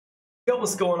Yo,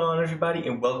 what's going on, everybody,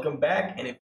 and welcome back. And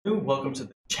if you're new, welcome to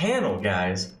the channel,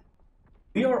 guys.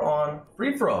 We are on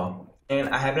free for all, and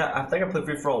I think I played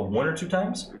free for all one or two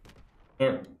times,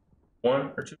 and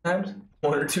one or two times,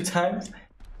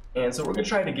 and so we're gonna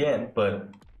try it again, but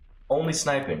only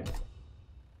sniping.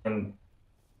 And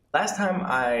last time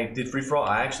I did free for all,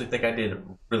 I actually think I did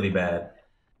really bad,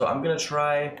 so I'm gonna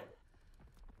try to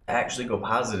actually go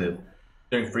positive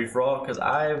during free for all because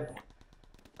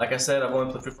like I said, I've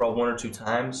only played free for all one or two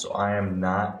times, so I am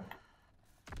not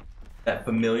that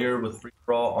familiar with free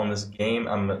for all on this game.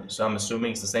 So I'm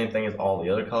assuming it's the same thing as all the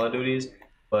other Call of Duties,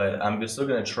 but I'm still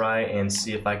gonna try and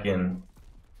see if I can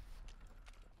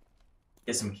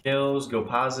get some kills, go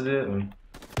positive, and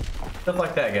stuff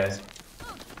like that, guys.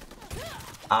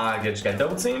 I just got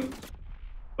double teamed,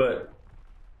 but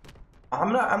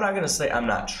I'm not gonna say I'm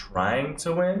not trying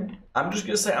to win. I'm just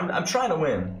gonna say I'm trying to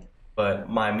win. But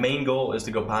my main goal is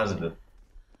to go positive,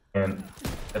 and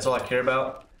that's all I care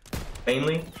about,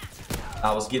 mainly.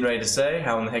 I was getting ready to say,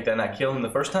 how in the heck did I not kill him the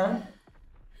first time?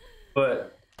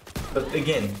 But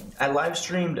again, I live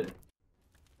streamed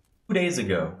 2 days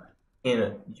ago,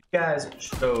 and you guys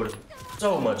showed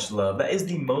so much love. That is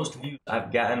the most views I've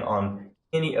gotten on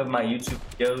any of my YouTube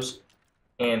videos,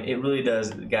 and it really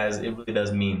does, guys, it really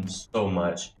does mean so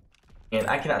much. And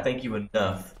I cannot thank you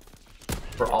enough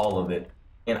for all of it.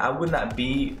 And I would not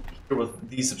be here with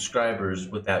these subscribers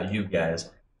without you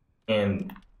guys.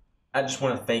 And I just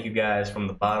want to thank you guys from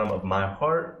the bottom of my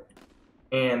heart.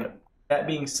 And that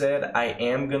being said, I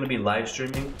am going to be live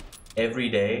streaming every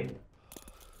day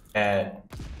at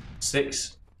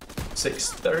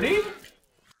 6:30.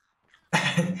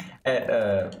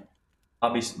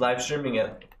 I'll be live streaming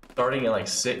starting at like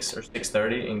 6 or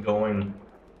 6:30 and going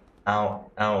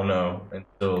out, I don't know,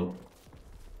 until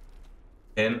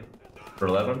 10 or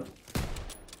 11.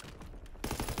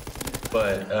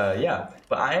 But yeah,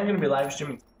 but I am gonna be live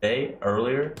streaming today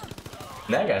earlier.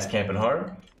 And that guy's camping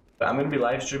hard. But I'm gonna be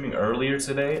live streaming earlier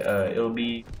today. It'll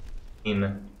be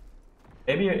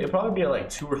it'll probably be at like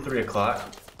 2 or 3 o'clock.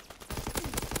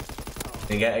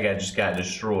 The guy just got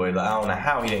destroyed. I don't know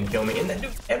how he didn't kill me. And that,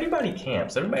 dude, everybody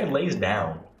camps. Everybody lays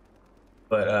down.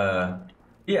 But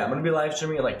yeah, I'm gonna be live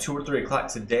streaming at like 2 or 3 o'clock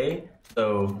today.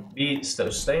 So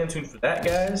stay in tune for that,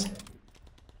 guys.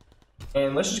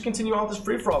 And let's just continue on with this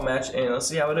free-for-all match, and let's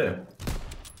see how we do.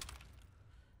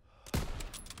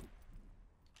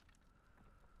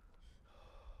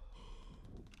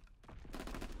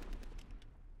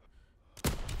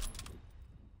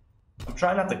 I'm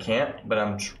trying not to camp, but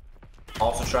I'm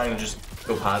also trying to just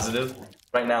go positive.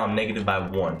 Right now, I'm negative by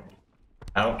 1.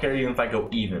 I don't care even if I go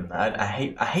even. I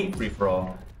hate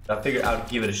free-for-all. I figured I would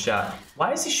give it a shot.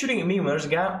 Why is he shooting at me when there's a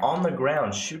guy on the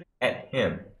ground shooting at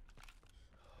him?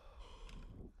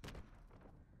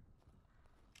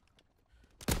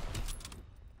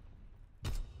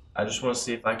 I just want to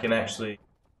see if I can actually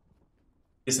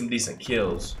get some decent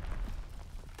kills.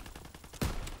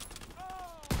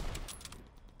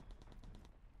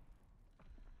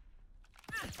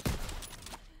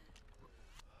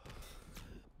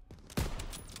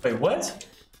 Wait, what?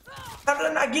 How did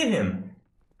I not get him?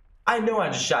 I know I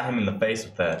just shot him in the face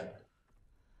with that.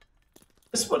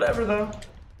 It's whatever, though.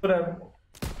 Whatever.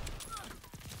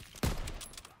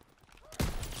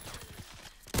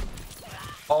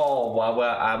 Oh, wow,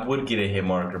 well, I would get a hit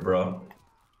marker, bro.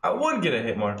 I would get a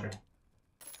hit marker.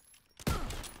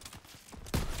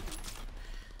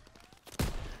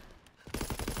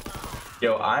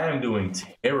 Yo, I am doing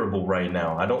terrible right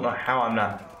now. I don't know how I'm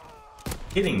not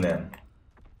hitting them.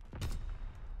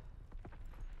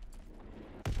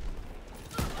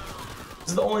 This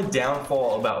is the only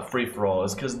downfall about free-for-all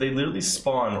is because they literally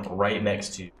spawn right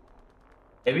next to you.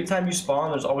 Every time you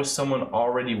spawn, there's always someone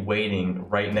already waiting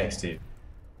right next to you.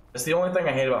 That's the only thing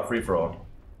I hate about free-for-all.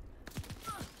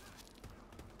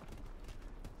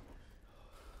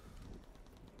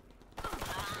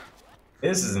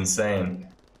 This is insane.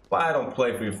 Why I don't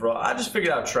play free-for-all? I just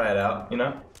figured I'd try it out, you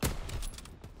know?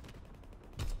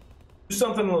 Do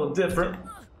something a little different,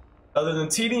 other than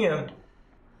TDM.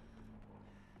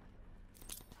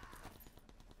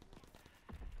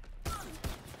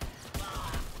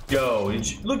 Yo,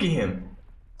 look at him.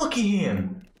 Look at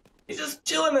him. He's just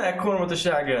chilling in that corner with a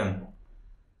shotgun.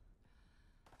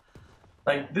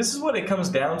 Like, this is what it comes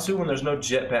down to when there's no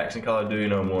jetpacks in Call of Duty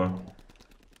no more.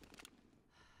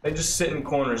 They just sit in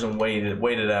corners and wait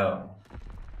it out.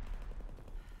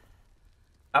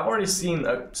 I've already seen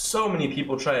so many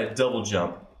people try to double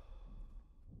jump.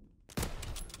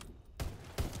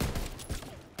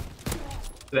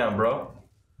 Sit down, bro.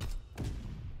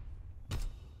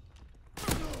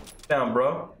 Sit down,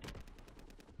 bro.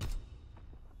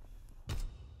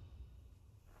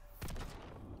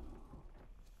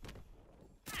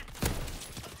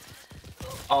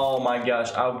 Oh my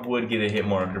gosh, I would get a hit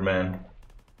marker, man.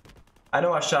 I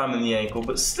know I shot him in the ankle,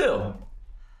 but still.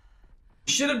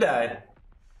 He should have died.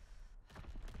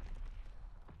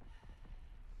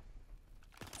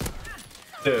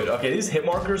 Dude, okay, these hit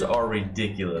markers are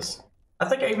ridiculous. I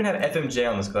think I even have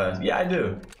FMJ on this class. Yeah, I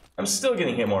do. I'm still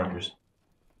getting hit markers.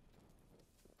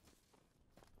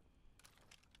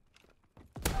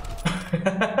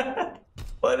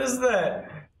 What is that?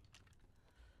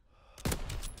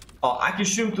 Oh, I can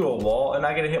shoot him through a wall and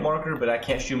I get a hit marker, but I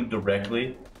can't shoot him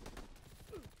directly.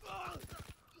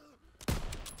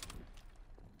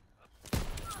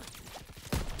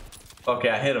 Okay,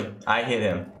 I hit him. I hit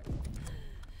him.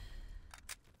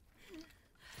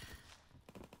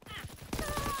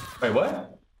 Wait,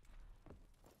 what?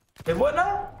 Wait, what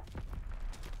now?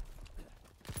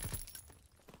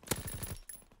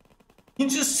 He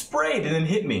just sprayed and then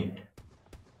hit me.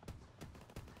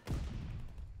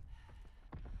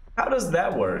 How does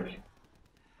that work?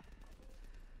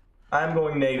 I'm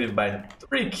going negative by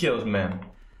 3 kills, man.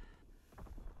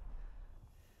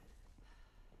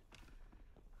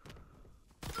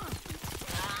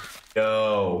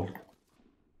 Yo.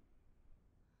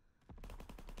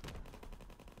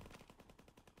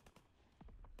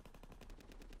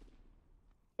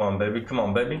 Come on, baby. Come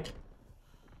on, baby.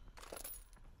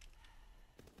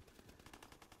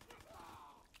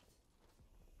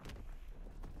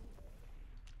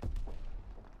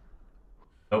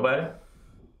 Nobody?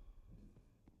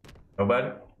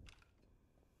 Nobody?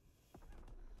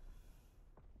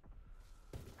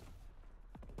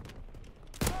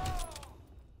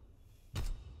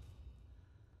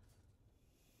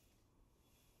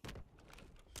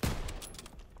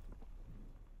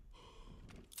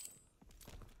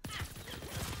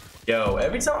 Yo,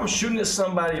 every time I'm shooting at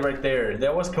somebody right there, they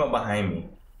always come up behind me.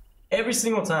 Every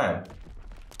single time.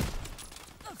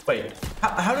 Wait,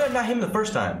 how did I not hit him the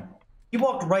first time? He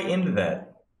walked right into that.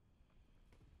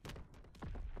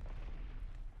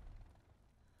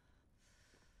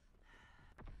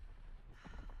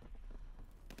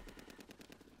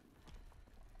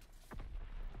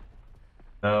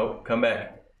 No, come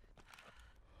back.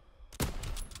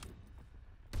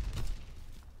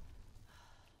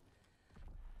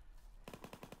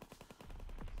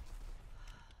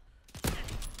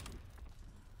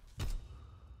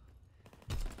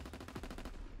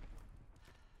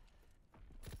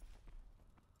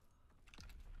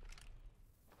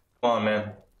 Come on,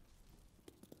 man.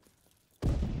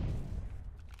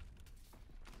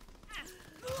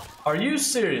 Are you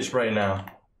serious right now?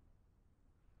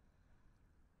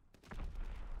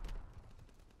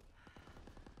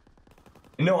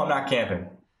 No, I'm not camping.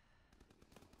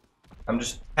 I'm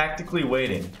just tactically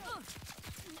waiting.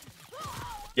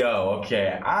 Yo,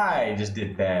 okay, I just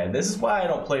did bad. This is why I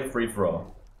don't play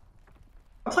free-for-all.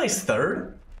 I place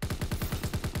 3rd.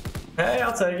 Hey,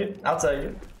 I'll take it. I'll take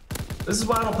it. This is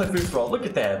why I don't play free-for-all. Look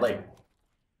at that. Like,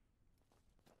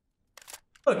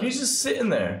 look, he's just sitting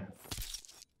there.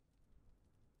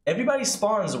 Everybody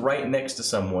spawns right next to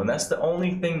someone. That's the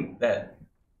only thing that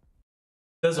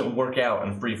doesn't work out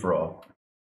in free-for-all.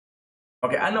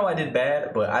 Okay, I know I did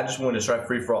bad, but I just wanted to try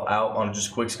free-for-all out on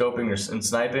just quick scoping and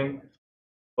sniping.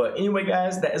 But anyway,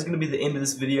 guys, that is going to be the end of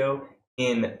this video.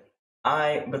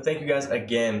 But thank you guys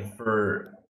again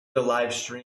for the live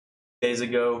stream days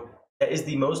ago. That is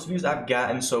the most views I've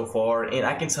gotten so far, and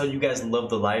I can tell you guys love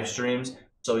the live streams.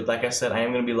 So like I said, I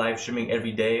am going to be live streaming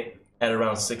every day at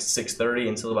around 6:30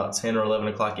 until about 10 or 11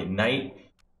 o'clock at night.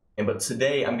 But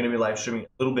today I'm going to be live streaming a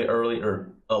little bit early, or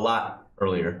a lot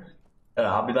earlier.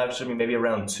 I'll be live streaming maybe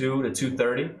around 2 to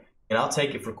 2:30, and I'll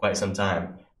take it for quite some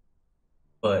time.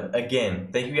 But again,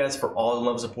 thank you guys for all the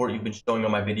love and support you've been showing on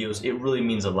my videos. It really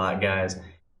means a lot, guys.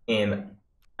 And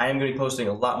I am going to be posting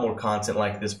a lot more content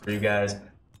like this for you guys.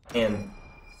 And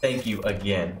thank you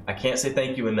again. I can't say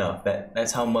thank you enough.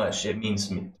 That's how much it means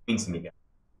to me, guys.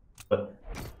 But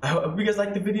I hope you guys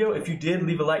liked the video. If you did,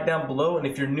 leave a like down below. And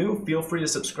if you're new, feel free to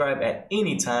subscribe at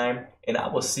any time. And I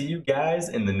will see you guys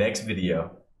in the next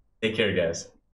video. Take care, guys.